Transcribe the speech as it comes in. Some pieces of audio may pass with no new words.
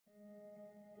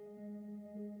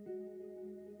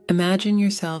Imagine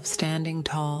yourself standing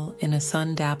tall in a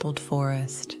sun-dappled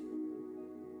forest.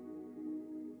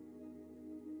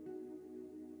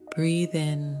 Breathe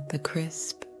in the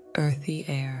crisp, earthy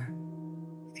air.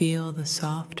 Feel the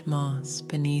soft moss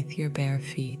beneath your bare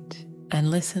feet,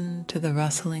 and listen to the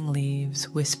rustling leaves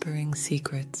whispering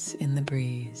secrets in the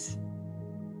breeze.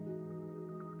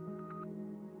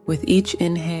 With each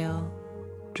inhale,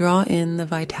 draw in the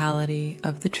vitality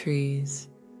of the trees,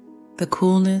 the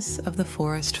coolness of the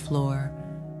forest floor,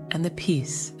 and the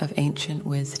peace of ancient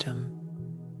wisdom.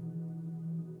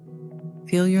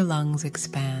 Feel your lungs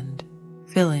expand,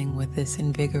 filling with this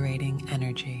invigorating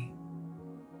energy.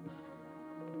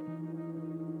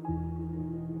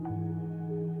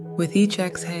 With each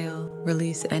exhale,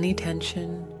 release any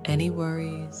tension, any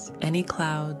worries, any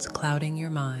clouds clouding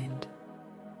your mind.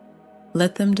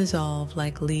 Let them dissolve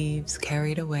like leaves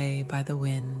carried away by the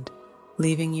wind,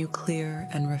 leaving you clear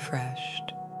and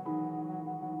refreshed.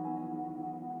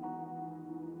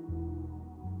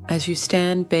 As you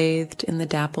stand bathed in the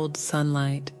dappled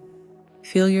sunlight,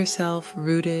 feel yourself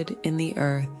rooted in the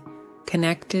earth,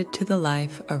 connected to the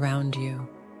life around you.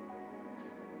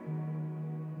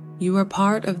 You are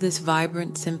part of this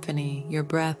vibrant symphony, your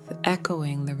breath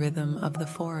echoing the rhythm of the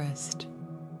forest.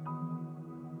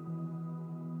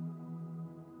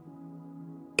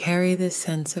 Carry this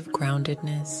sense of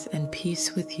groundedness and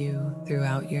peace with you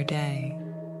throughout your day.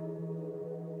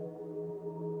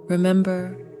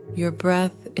 Remember, your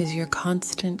breath is your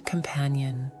constant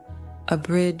companion, a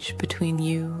bridge between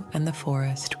you and the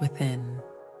forest within.